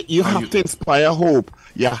 But you have to inspire hope.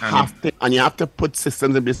 You have to put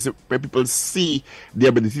systems in place where people see the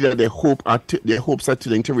ability that their hopes are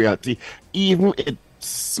turning to reality, even in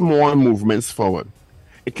small movements forward.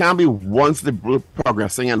 It can't be once the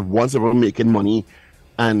progressing and once they're making money,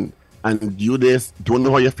 and you just don't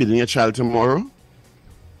know how you're feeding your child tomorrow.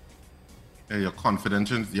 Your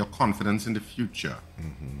confidence in the future.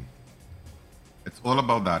 Mm-hmm. It's all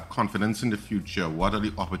about that confidence in the future. What are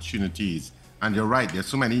the opportunities? And you're right, there's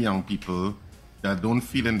so many young people that don't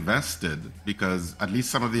feel invested because at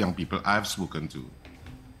least some of the young people I've spoken to,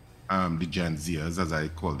 the Gen Zers, as I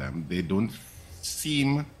call them, they don't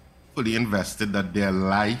seem fully invested that their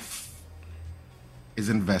life is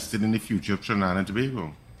invested in the future of Trinidad and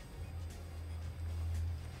Tobago.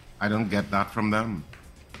 I don't get that from them.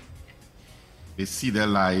 They see their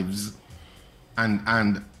lives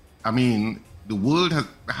and I mean, the world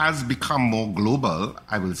has become more global,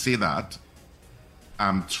 I will say that.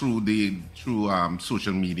 Through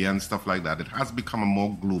social media and stuff like that. It has become a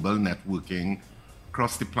more global networking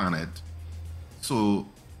across the planet. So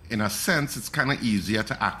in a sense, it's kind of easier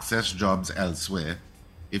to access jobs elsewhere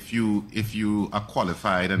if you are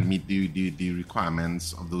qualified and meet the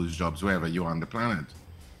requirements of those jobs wherever you are on the planet.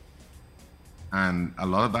 And a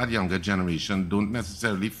lot of that younger generation don't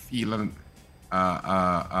necessarily feel an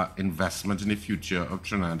investment in the future of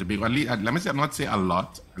Trinidad and Tobago. At least, let me say, I'm not say a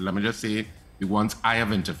lot. Let me just say the ones I have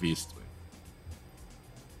interfaced with.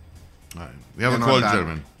 All right. We have a call,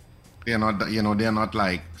 gentlemen. They're not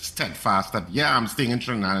like steadfast that, yeah, I'm staying in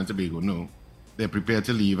Trinidad and Tobago. No, they're prepared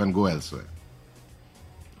to leave and go elsewhere.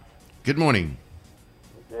 Good morning.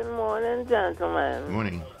 Good morning, gentlemen. Good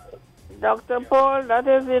morning. Dr. Paul, that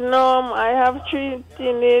is the norm. I have 3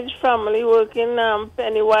 teenage family working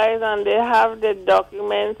Pennywise, and they have the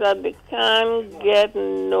documents that they can't get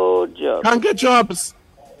no job. Can't get jobs.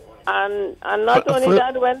 And not only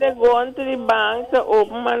that, when they go onto the bank to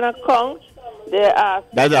open an account, they ask.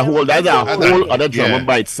 That's a whole other drama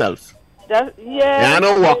by itself. Yeah. I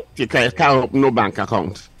know what you can't open no bank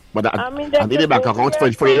account, but I need a bank account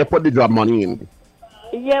for you to put the job money in.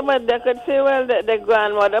 Yeah, but they could say, well, the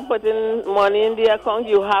grandmother putting money in the account.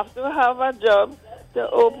 You have to have a job to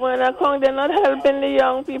open an account. They're not helping the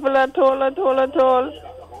young people at all.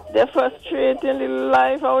 They're frustrating the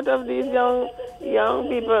life out of these young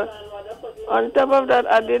people. On top of that,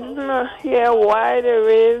 I didn't hear why they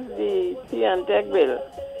raised the T&Tech bill.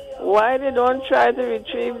 Why they don't try to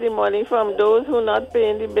retrieve the money from those who not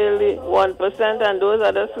paying the bill, the 1%, and those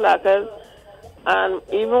other slackers. And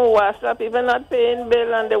even WhatsApp, people not paying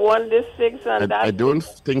bill, and they want this 6 and that. I don't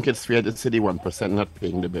think it's fair to say the 1% not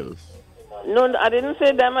paying the bills. No, I didn't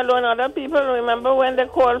say them alone. Other people, remember when they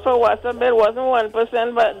called for WhatsApp bill, wasn't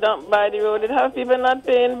 1% by the road. It have people not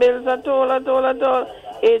paying bills at all. I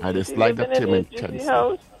just like that term in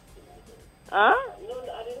Chelsea. Huh?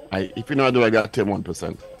 If you know, I do like that term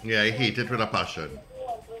 1%. Yeah, I hate it with a passion.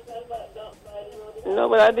 No,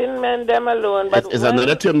 but I didn't mean them alone. But it's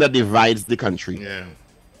another term that divides the country. Yeah.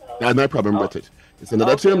 That's no problem with it. It's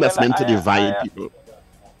another term that's meant to divide people.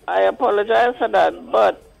 I apologize for that,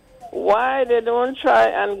 but why they don't try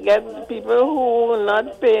and get people who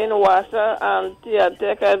not paying WASA and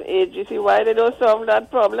T&Tech and AGC, why they don't solve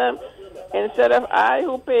that problem? Instead of I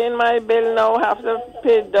who paying my bill now have to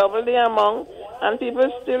pay double the amount, and people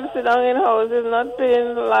still sit down in houses not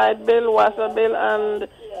paying light bill, WASA bill, and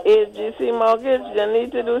AGC mortgage. They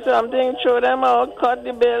need to do something, throw them out, cut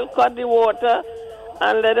the bill, cut the water,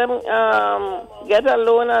 and let them get a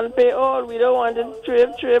loan and pay all. We don't want it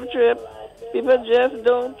trip. People just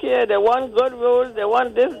don't care. They want good rules, they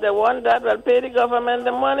want this, they want that. Well, pay the government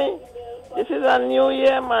the money. This is a new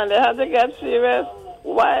year, man. They have to get serious.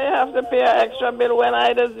 Why have to pay an extra bill when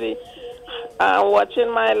I just be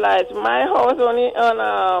watching my lights? My house only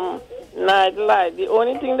on night light. The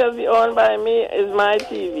only thing that's on by me is my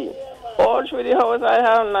TV. All through the house I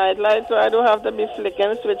have night light, so I don't have to be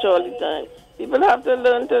flicking switch all the time. People have to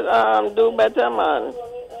learn to do better, man.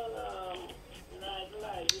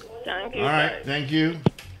 Thank you. All right, guys. thank you.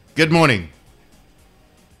 Good morning.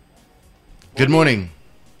 Good morning.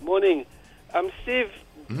 Morning. I'm Steve.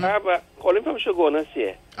 Mm-hmm. I'm calling from Shogunas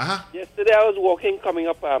here. Uh-huh. Yesterday I was walking, coming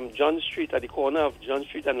up John Street, at the corner of John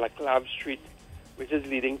Street and Laclave Street, which is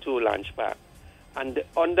leading to Lange Park. And the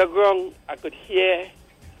underground, I could hear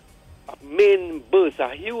a main burst, a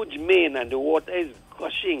huge main, and the water is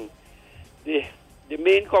gushing. The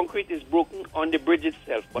main concrete is broken on the bridge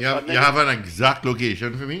itself. But You have an exact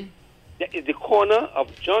location for me? That is the corner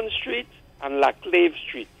of John Street and Laclave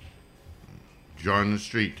Street. John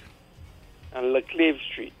Street. And Laclave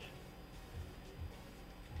Street.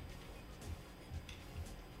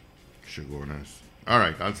 Shogunas. All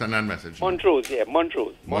right, I'll send that message now. Montrose, yeah,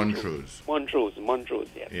 Montrose. Montrose,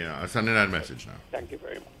 yeah. Yeah, I'll send you that message now. Thank you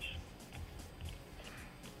very much.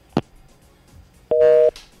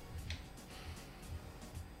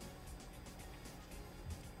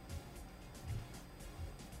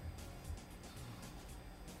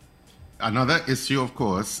 Another issue, of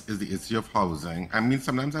course, is the issue of housing. I mean,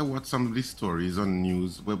 sometimes I watch some of these stories on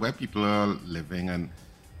news where people are living, and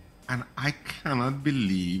I cannot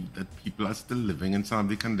believe that people are still living in some of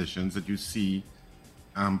the conditions that you see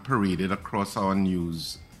paraded across our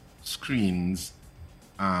news screens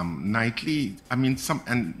nightly. I mean,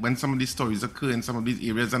 when some of these stories occur in some of these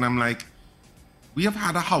areas, and I'm like, we have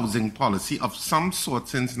had a housing policy of some sort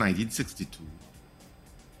since 1962.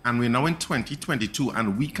 And we're now in 2022,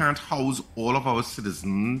 and we can't house all of our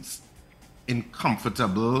citizens in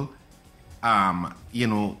comfortable,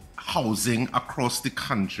 housing across the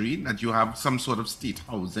country. That you have some sort of state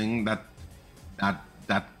housing that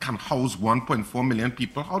can house 1.4 million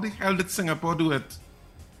people. How the hell did Singapore do it?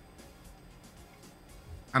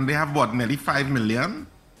 And they have what, nearly 5 million?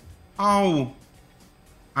 How?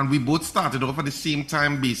 And we both started off at the same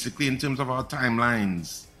time, basically, in terms of our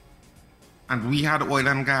timelines. And we had oil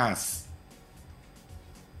and gas.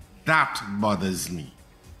 That bothers me.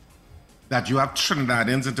 That you have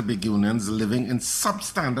Trinidadians and Tobagoans living in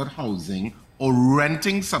substandard housing or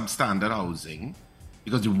renting substandard housing,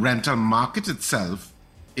 because the rental market itself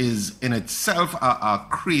is in itself a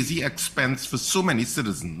crazy expense for so many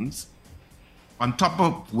citizens, on top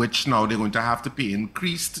of which now they're going to have to pay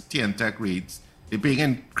increased TNTEC rates, they're paying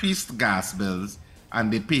increased gas bills,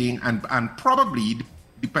 and they're paying, and probably,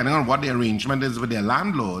 depending on what the arrangement is with their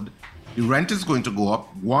landlord, the rent is going to go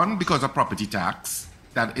up. One, because of property tax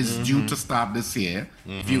that is due to start this year.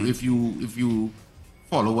 If you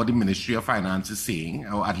follow what the Ministry of Finance is saying,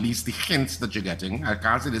 or at least the hints that you're getting, I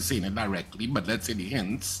can't say they're saying it directly, but let's say the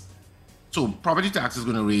hints. So property tax is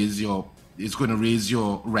going to raise your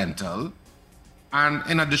rental, and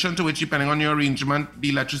in addition to which, depending on your arrangement, the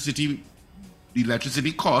electricity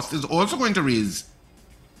cost is also going to raise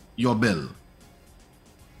your bill.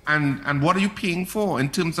 And what are you paying for in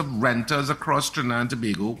terms of renters across Trinidad and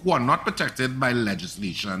Tobago who are not protected by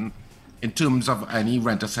legislation in terms of any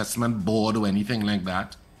rent assessment board or anything like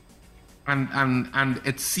that? And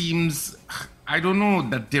it seems, I don't know,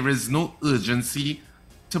 that there is no urgency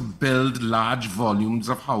to build large volumes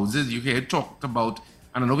of houses. You hear it talked about,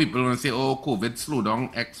 and I know people are going to say, oh, COVID slowed down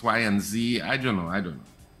X, Y, and Z. I don't know.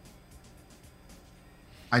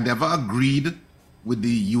 I never agreed with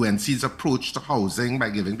the UNC's approach to housing by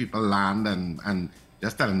giving people land and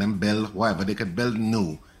just telling them build whatever they could build.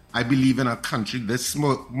 No. I believe in a country this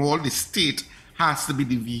small, the state has to be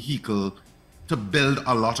the vehicle to build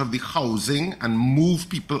a lot of the housing and move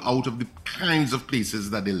people out of the kinds of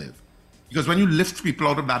places that they live. Because when you lift people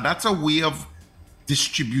out of that, that's a way of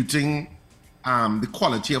distributing the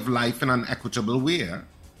quality of life in an equitable way.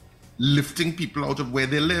 Lifting people out of where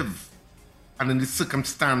they live and in the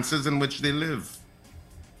circumstances in which they live.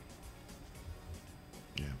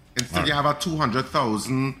 Instead, you have a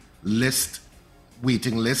 200,000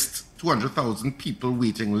 waiting list, 200,000 people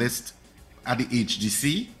waiting list at the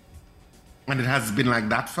HDC. And it has been like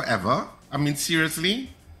that forever. I mean, seriously?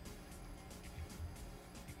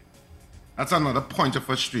 That's another point of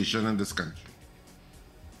frustration in this country.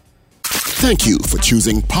 Thank you for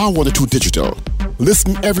choosing Power 102 Digital.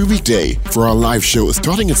 Listen every weekday for our live show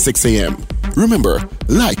starting at 6 a.m. Remember,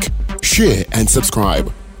 like, share, and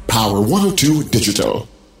subscribe. Power 102 Digital.